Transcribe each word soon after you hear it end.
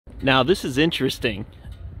Now this is interesting.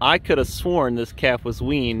 I could have sworn this calf was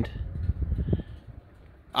weaned.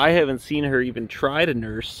 I haven't seen her even try to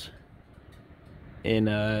nurse in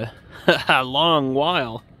a long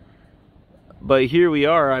while. But here we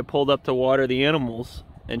are, I pulled up to water the animals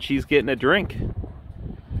and she's getting a drink.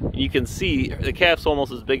 You can see the calf's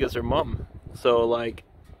almost as big as her mom. So like,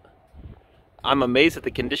 I'm amazed at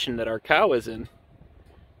the condition that our cow is in,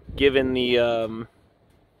 given the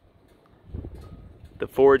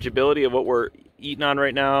forageability of what we're eating on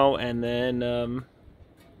right now, and then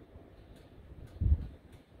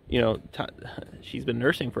you know, she's been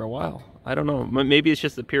nursing for a while. I don't know, maybe it's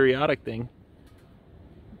just a periodic thing,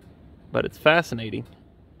 but it's fascinating.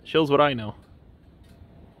 Shows what I know.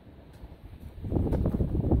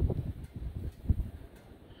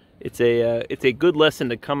 It's a good lesson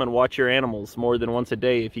to come and watch your animals more than once a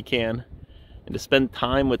day if you can, and to spend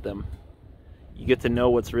time with them. You get to know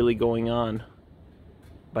what's really going on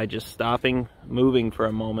by just stopping, moving for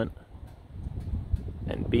a moment,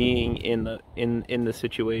 and being in the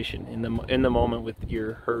situation, in the moment with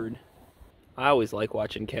your herd. I always like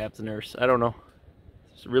watching calves nurse. I don't know,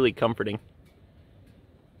 it's really comforting.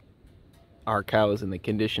 Our cow is in the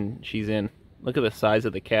condition she's in. Look at the size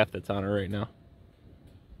of the calf that's on her right now.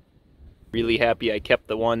 Really happy I kept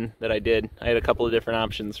the one that I did. I had a couple of different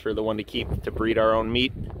options for the one to keep to breed our own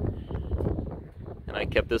meat, and I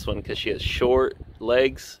kept this one because she has short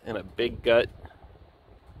legs and a big gut,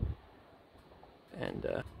 and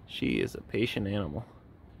she is a patient animal.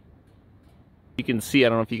 You can see, I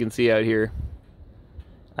don't know if you can see out here,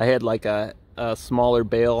 I had like a smaller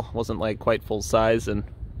bale, wasn't like quite full size, and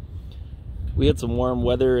we had some warm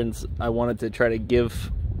weather, and I wanted to try to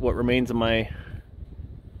give what remains of my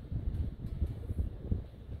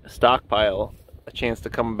stockpile a chance to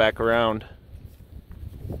come back around,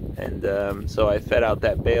 and so I fed out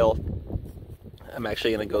that bale. I'm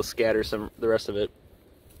actually going to go scatter the rest of it,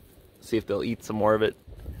 see if they'll eat some more of it,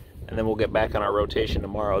 and then we'll get back on our rotation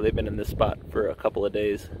tomorrow. They've been in this spot for a couple of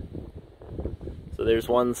days. So there's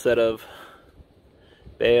one set of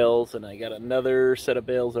bales, and I got another set of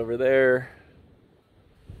bales over there,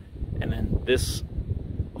 and then this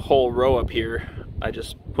whole row up here, I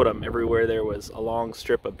just put them everywhere there was a long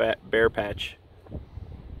strip of bare patch.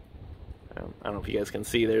 I don't know if you guys can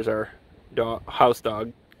see, there's our house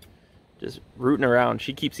dog just rooting around.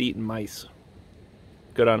 She keeps eating mice.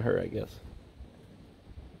 Good on her, I guess.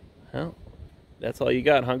 Well, that's all you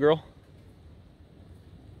got, huh, girl?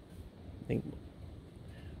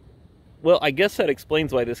 Well, I guess that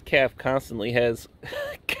explains why this calf constantly has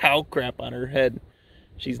cow crap on her head.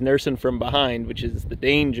 She's nursing from behind, which is the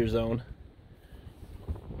danger zone.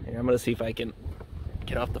 Here, I'm going to see if I can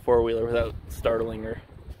get off the four-wheeler without startling her.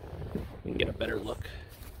 We can get a better look.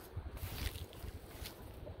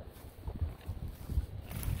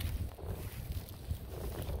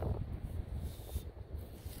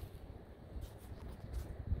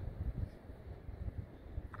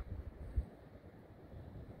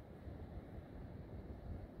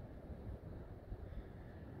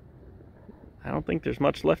 I don't think there's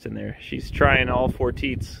much left in there. She's trying all four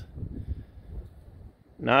teats.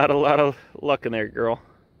 Not a lot of luck in there, girl.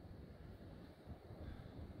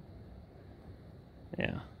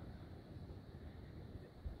 Yeah.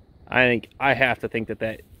 I have to think that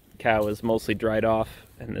that cow is mostly dried off,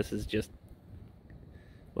 and this is just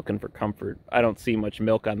looking for comfort. I don't see much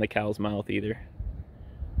milk on the cow's mouth either.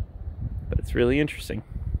 But it's really interesting.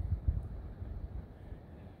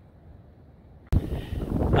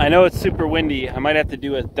 I know it's super windy. I might have to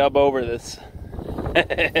do a dub over this.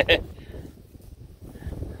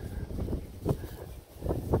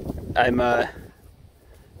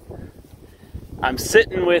 I'm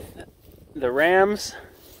sitting with the Rams,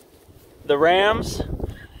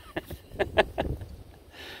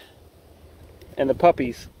 and the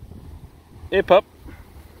puppies. Hey, pup.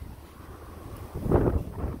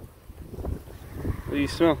 What do you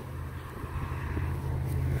smell?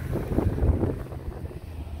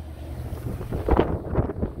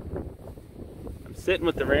 I'm sitting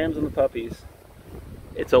with the Rams and the puppies.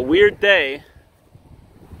 It's a weird day.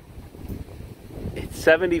 It's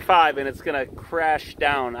 75 and it's gonna crash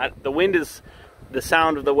down. The wind is the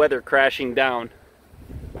sound of the weather crashing down.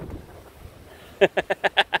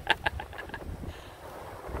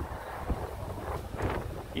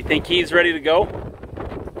 You think he's ready to go?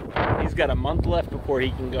 He's got a month left before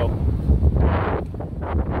he can go.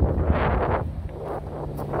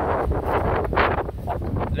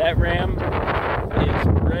 That ram is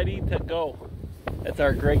ready to go. That's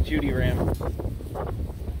our Greg Judy ram.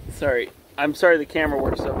 Sorry. I'm sorry the camera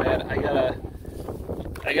works so bad. I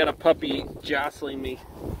got a puppy jostling me.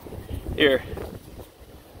 Here.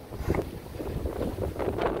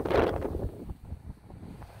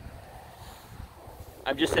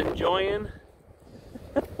 I'm just enjoying.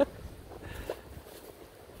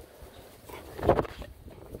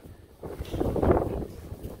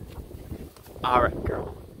 All right,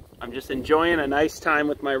 girl. I'm just enjoying a nice time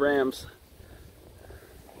with my rams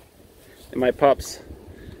and my pups.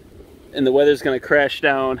 And the weather's gonna crash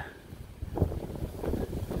down.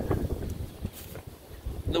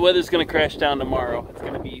 The weather's gonna crash down tomorrow. It's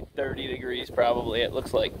gonna be 30 degrees probably, it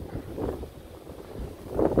looks like.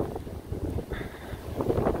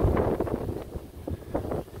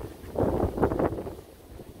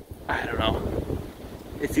 I don't know.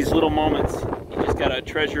 It's these little moments you just gotta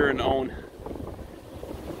treasure and own.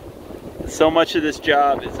 So much of this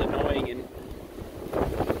job is annoying and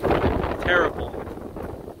terrible.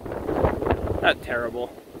 Not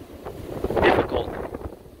terrible. Difficult.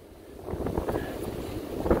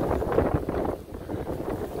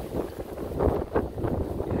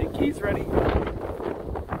 You think he's ready?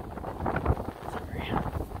 Sorry.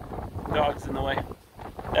 Dog's in the way.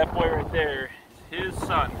 That boy right there is his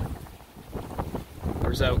son.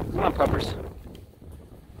 Puppers out. Come on, puppers.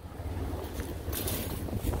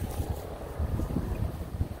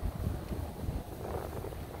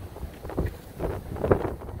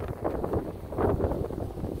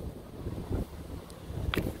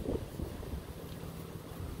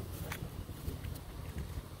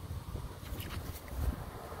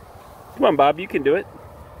 Come on, Bob, you can do it.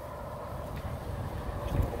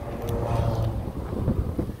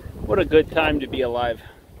 What a good time to be alive.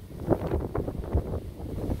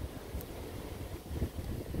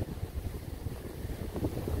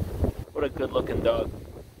 What a good looking dog.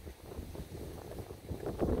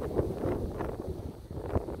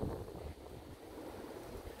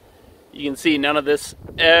 You can see none of this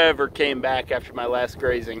ever came back after my last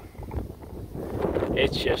grazing.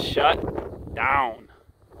 It's just shut down.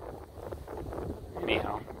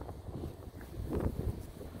 Anyhow.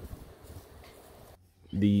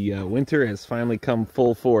 The winter has finally come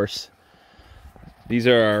full force. These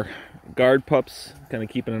are our guard pups, kind of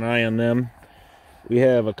keeping an eye on them. We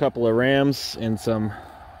have a couple of rams and some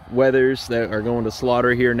wethers that are going to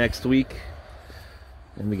slaughter here next week.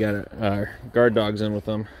 And we got our guard dogs in with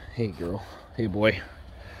them. Hey girl, hey boy.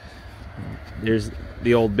 There's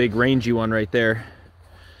the old big rangy one right there.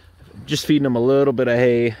 Just feeding them a little bit of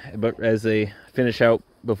hay, but as they finish out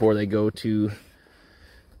before they go to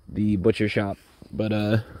the butcher shop.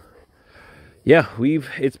 But yeah,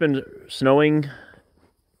 it's been snowing,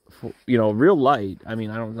 you know, real light. I mean,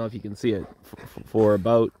 I don't know if you can see it, for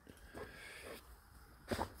about,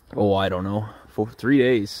 oh, I don't know, for 3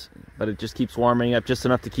 days. But it just keeps warming up just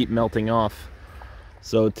enough to keep melting off.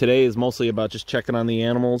 So today is mostly about just checking on the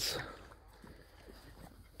animals.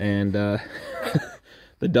 And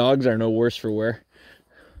the dogs are no worse for wear.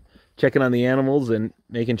 Checking on the animals and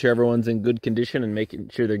making sure everyone's in good condition and making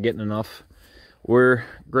sure they're getting enough. We're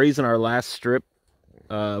grazing our last strip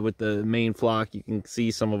with the main flock. You can see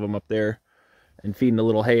some of them up there, and feeding a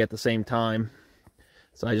little hay at the same time.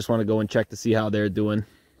 So I just want to go and check to see how they're doing.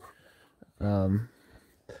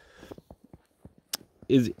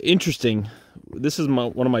 Is interesting. This is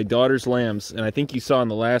one of my daughter's lambs, and I think you saw in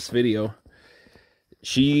the last video,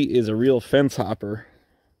 she is a real fence hopper.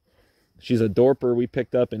 She's a Dorper we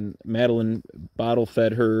picked up, and Madeline bottle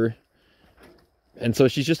fed her. And so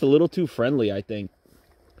she's just a little too friendly, I think.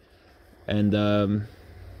 And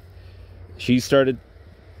she started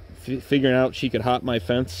figuring out she could hop my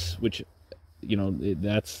fence, which, you know,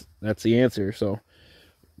 that's the answer. So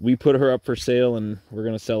we put her up for sale, and we're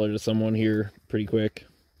going to sell her to someone here pretty quick.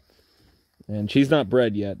 And she's not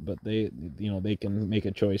bred yet, but they can make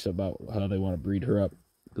a choice about how they want to breed her up.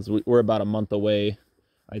 Because we're about a month away,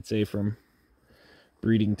 I'd say, from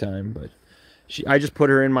breeding time. But I just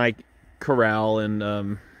put her in my corral,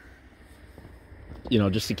 and you know,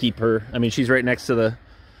 just to keep her. I mean, she's right next to the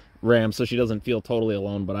ram, so she doesn't feel totally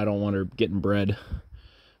alone, but I don't want her getting bred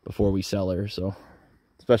before we sell her. So,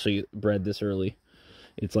 especially bred this early.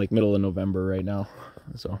 It's like middle of November right now.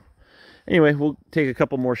 So anyway, we'll take a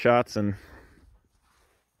couple more shots and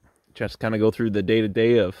just kind of go through the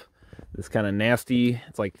day-to-day of this kind of nasty.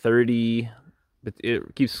 It's like 30, but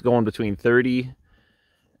it keeps going between 30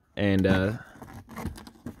 and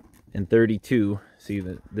 32. See,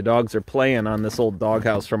 the dogs are playing on this old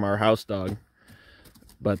doghouse from our house dog,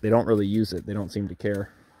 but they don't really use it. They don't seem to care.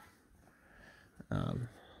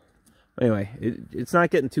 Anyway, it's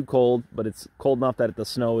not getting too cold, but it's cold enough that the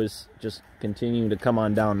snow is just continuing to come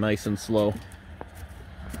on down nice and slow.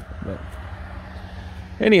 But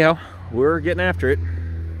anyhow, we're getting after it.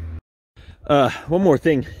 One more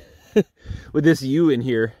thing with this ewe in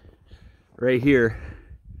here, right here.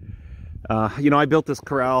 You know, I built this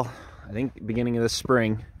corral I think beginning of the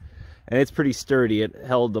spring, and it's pretty sturdy. It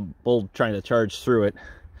held the bull trying to charge through it.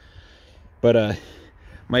 But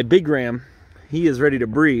my big ram, he is ready to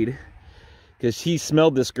breed because he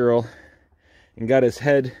smelled this girl and got his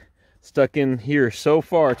head stuck in here so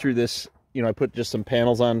far through this. You know, I put just some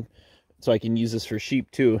panels on so I can use this for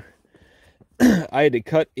sheep too. I had to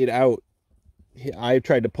cut it out. I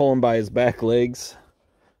tried to pull him by his back legs.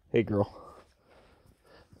 Hey girl.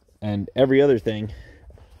 And every other thing.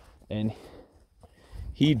 And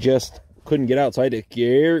he just couldn't get out. So I had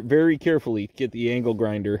to very carefully get the angle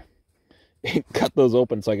grinder and cut those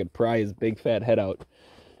open so I could pry his big fat head out.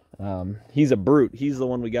 He's a brute. He's the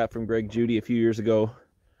one we got from Greg Judy a few years ago.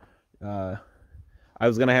 I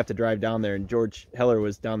was going to have to drive down there, and George Heller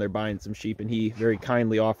was down there buying some sheep, and he very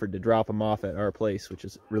kindly offered to drop him off at our place, which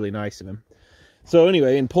is really nice of him. So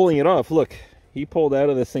anyway, in pulling it off, look, he pulled out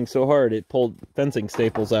of this thing so hard, it pulled fencing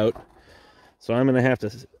staples out. So I'm going to have to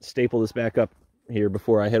staple this back up here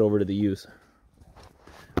before I head over to the ewes.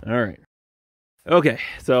 All right. Okay,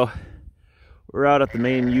 so we're out at the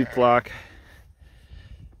main ewe flock,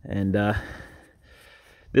 and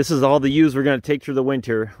this is all the ewes we're going to take through the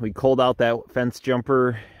winter. We culled out that fence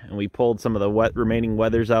jumper, and we pulled some of the remaining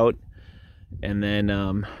wethers out, and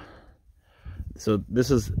then so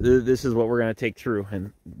this is what we're going to take through,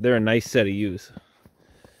 and they're a nice set of ewes.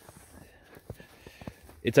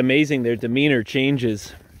 It's amazing their demeanor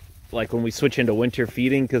changes like when we switch into winter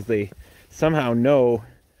feeding, because they somehow know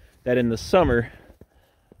that in the summer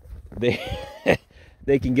they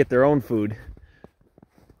they can get their own food,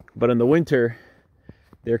 but in the winter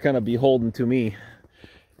they're kind of beholden to me.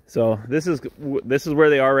 So this is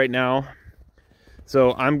where they are right now.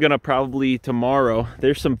 So I'm gonna probably tomorrow,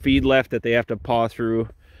 there's some feed left that they have to paw through,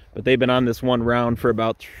 but they've been on this one round for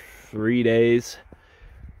about 3 days.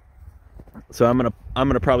 So I'm gonna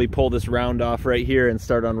probably pull this round off right here and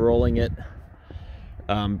start unrolling it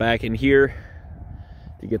back in here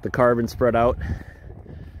to get the carbon spread out,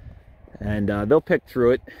 and they'll pick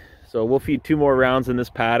through it. So we'll feed 2 more rounds in this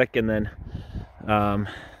paddock, and then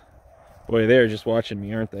boy, they're just watching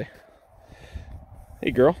me, aren't they?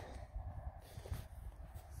 Hey girl.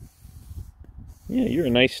 Yeah, you're a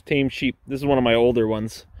nice tame sheep. This is one of my older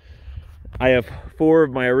ones. I have 4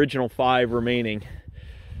 of my original 5 remaining.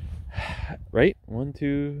 Right? 1,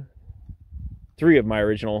 2, 3 of my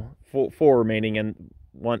original 4 remaining, and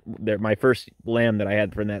one, they're my first lamb that I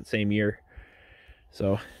had from that same year.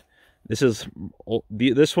 So this is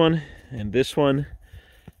this one, and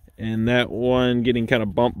that one getting kind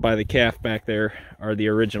of bumped by the calf back there are the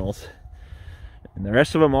originals, and the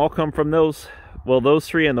rest of them all come from those, well, those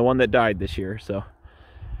 3 and the one that died this year. So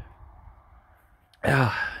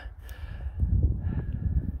I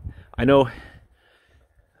know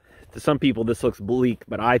to some people this looks bleak,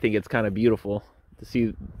 but I think it's kind of beautiful to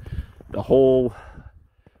see the whole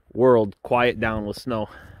world quiet down with snow.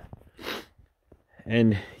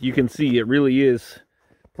 And you can see it really is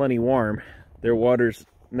plenty warm. Their water's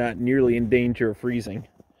not nearly in danger of freezing.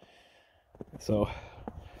 So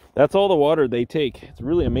that's all the water they take. It's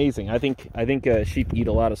really amazing. I think sheep eat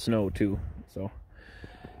a lot of snow too. So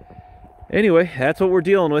anyway, that's what we're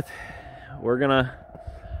dealing with. We're gonna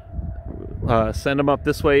send them up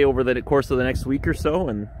this way over the course of the next week or so,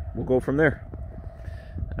 and we'll go from there.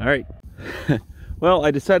 All right. Well,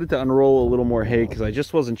 I decided to unroll a little more hay because I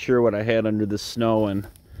just wasn't sure what I had under the snow, and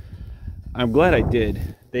I'm glad I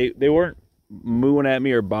did. They weren't mooing at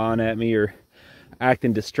me or baaing at me or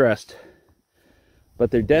acting distressed,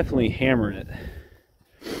 but they're definitely hammering it.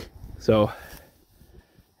 So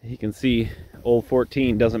you can see old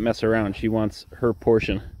 14 doesn't mess around. She wants her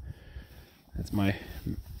portion. That's my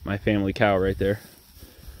family cow right there.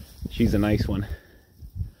 She's a nice one.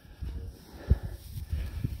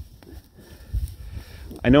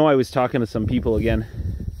 I know I was talking to some people again,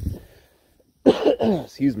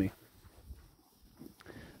 excuse me,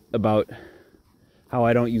 about how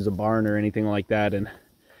I don't use a barn or anything like that, and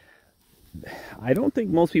I don't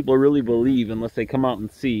think most people really believe unless they come out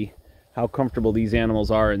and see how comfortable these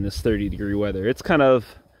animals are in this 30-degree weather. It's kind of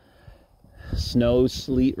snow,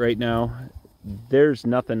 sleet right now. There's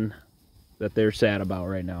nothing that they're sad about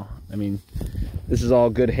right now. I mean, this is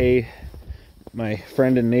all good hay. My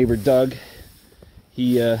friend and neighbor Doug,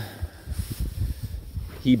 he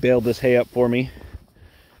baled this hay up for me,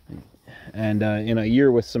 and in a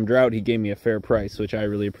year with some drought, he gave me a fair price, which I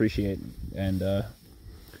really appreciate. And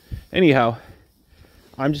anyhow,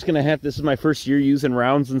 I'm just gonna have, this is my first year using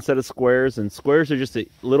rounds instead of squares, and squares are just a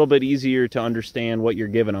little bit easier to understand what you're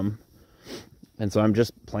giving them, and so I'm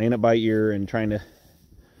just playing it by ear and trying to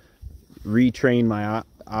retrain my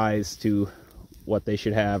eyes to what they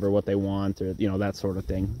should have or what they want, or, you know, that sort of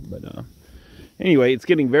thing. But anyway, it's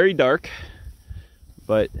getting very dark,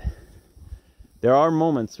 but there are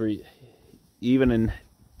moments where even in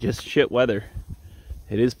just shit weather,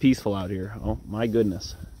 it is peaceful out here. Oh my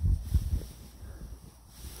goodness.